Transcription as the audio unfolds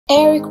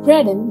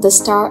Braeden, the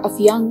star of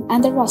Young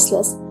and the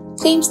Restless,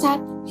 claims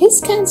that his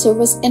cancer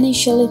was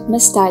initially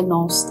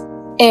misdiagnosed.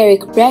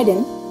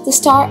 Braeden, the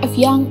star of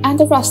Young and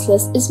the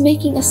Restless, is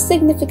making a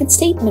significant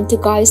statement to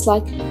guys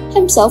like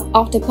himself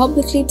after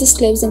publicly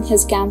disclosing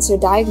his cancer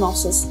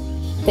diagnosis.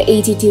 The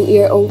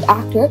 82-year-old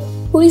actor,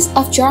 who is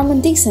of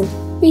German descent,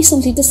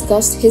 recently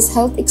discussed his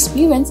health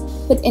experience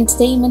with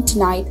Entertainment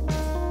Tonight.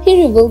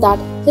 He revealed that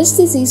his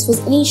disease was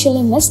initially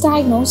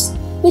misdiagnosed,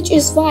 which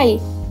is why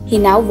he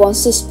now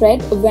wants to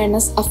spread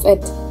awareness of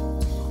it.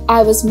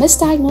 "I was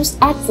misdiagnosed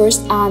at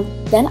first and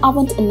then I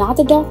went to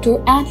another doctor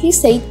and he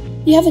said,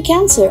 'You have a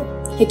cancer,'"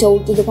 he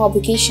told the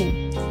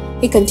publication.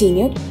 He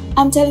continued,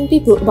 "I'm telling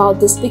people about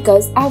this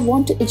because I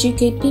want to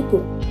educate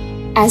people.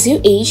 As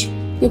you age,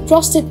 your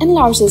prostate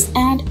enlarges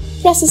and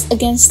presses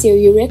against your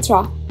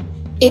urethra.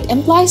 It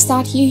implies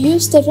that you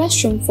use the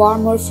restroom far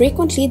more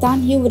frequently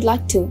than you would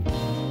like to.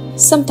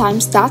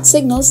 Sometimes that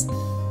signals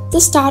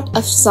the start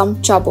of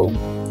some trouble."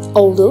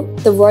 Although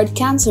the word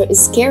cancer is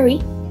scary,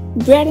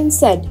 Braeden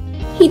said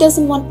he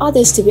doesn't want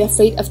others to be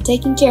afraid of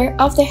taking care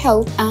of their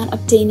health and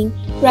obtaining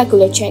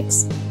regular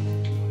checks.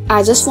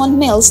 "I just want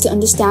males to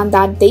understand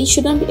that they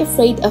shouldn't be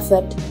afraid of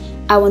it.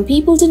 I want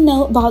people to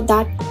know about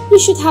that you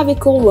should have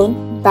a colon,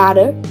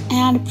 bladder,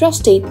 and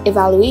prostate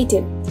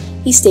evaluated,"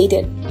 he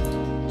stated.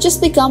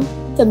 "Just become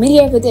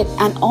familiar with it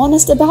and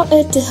honest about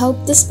it to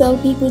help dispel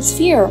people's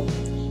fear.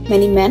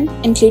 Many men,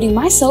 including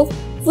myself,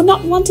 would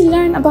not want to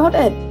learn about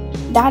it.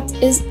 That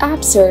is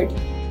absurd."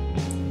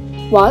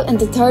 While in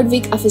the third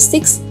week of his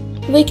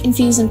 6-week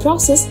infusion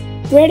process,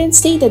 Braeden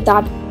stated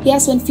that he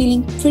has been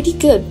feeling pretty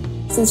good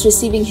since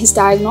receiving his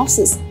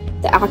diagnosis.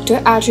 The actor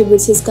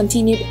attributes his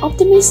continued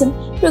optimism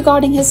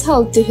regarding his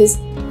health to his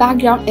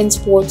background in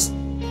sports.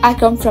 "I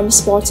come from a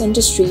sports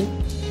industry.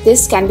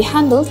 This can be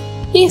handled,"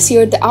 he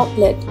assured the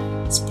outlet.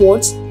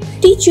 "Sports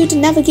teach you to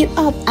never give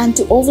up and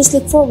to always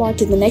look forward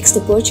to the next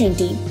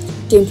opportunity.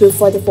 To improve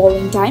for the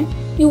following time,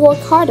 you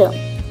work harder.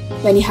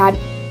 When he had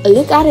a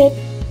look at it,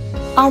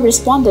 I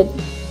responded,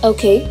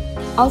 'Okay,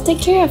 I'll take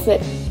care of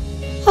it.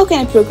 How can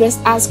I progress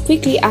as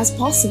quickly as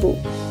possible?'"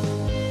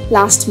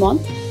 Last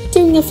month,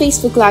 during a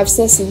Facebook Live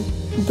session,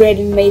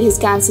 Braeden made his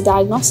cancer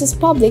diagnosis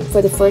public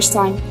for the first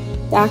time.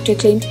 The actor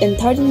claimed in a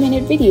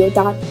 13-minute video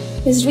that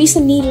his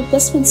recent knee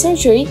replacement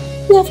surgery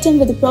left him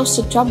with the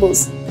prostate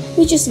troubles,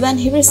 which is when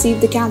he received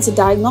the cancer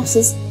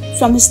diagnosis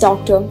from his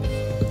doctor.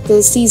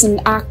 The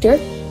seasoned actor,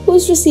 who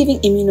is receiving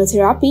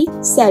immunotherapy,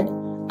 said,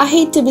 "I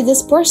hate to be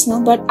this personal,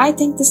 but I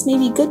think this may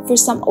be good for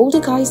some older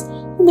guys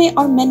who may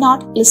or may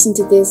not listen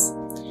to this."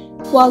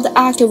 While the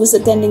actor was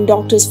attending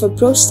doctors for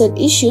prostate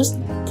issues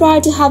prior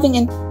to having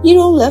an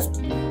urolift,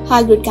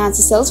 high-grade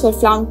cancer cells were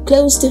found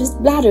close to his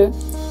bladder.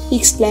 He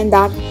explained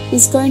that he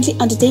is currently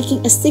undertaking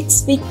a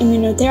 6-week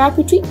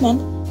immunotherapy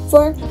treatment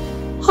for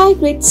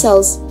high-grade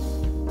cells.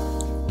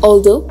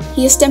 Although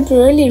he has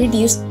temporarily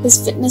reduced his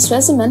fitness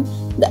regimen,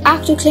 the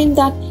actor claimed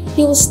that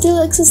he will still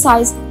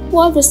exercise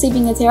while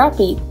receiving the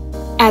therapy.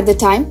 At the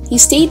time, he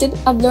stated,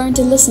 "I've learned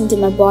to listen to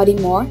my body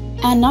more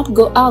and not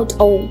go out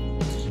all.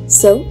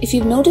 So, if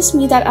you've noticed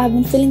me that I've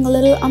been feeling a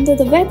little under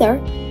the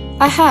weather,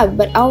 I have,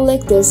 but I'll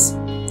like this.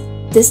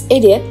 This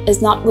idiot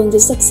is not going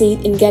to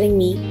succeed in getting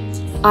me.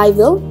 I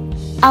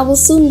will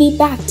soon be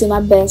back to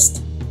my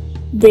best."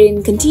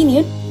 Braeden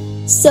continued,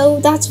 "So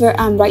that's where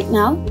I'm right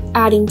now,"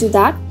 adding to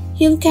that,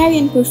 he'll carry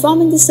on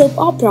performing the soap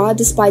opera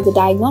despite the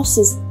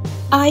diagnosis.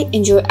 "I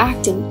enjoy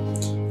acting.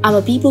 I'm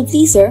a people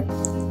pleaser.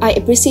 I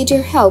appreciate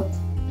your help,"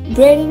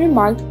 Braeden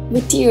remarked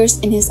with tears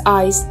in his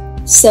eyes.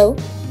 So,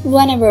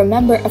 whenever a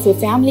member of your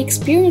family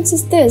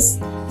experiences this,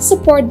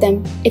 support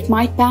them. It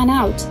might pan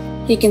out.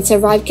 You can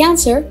survive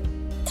cancer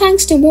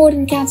thanks to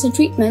modern cancer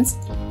treatments,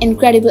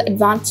 incredible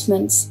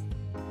advancements.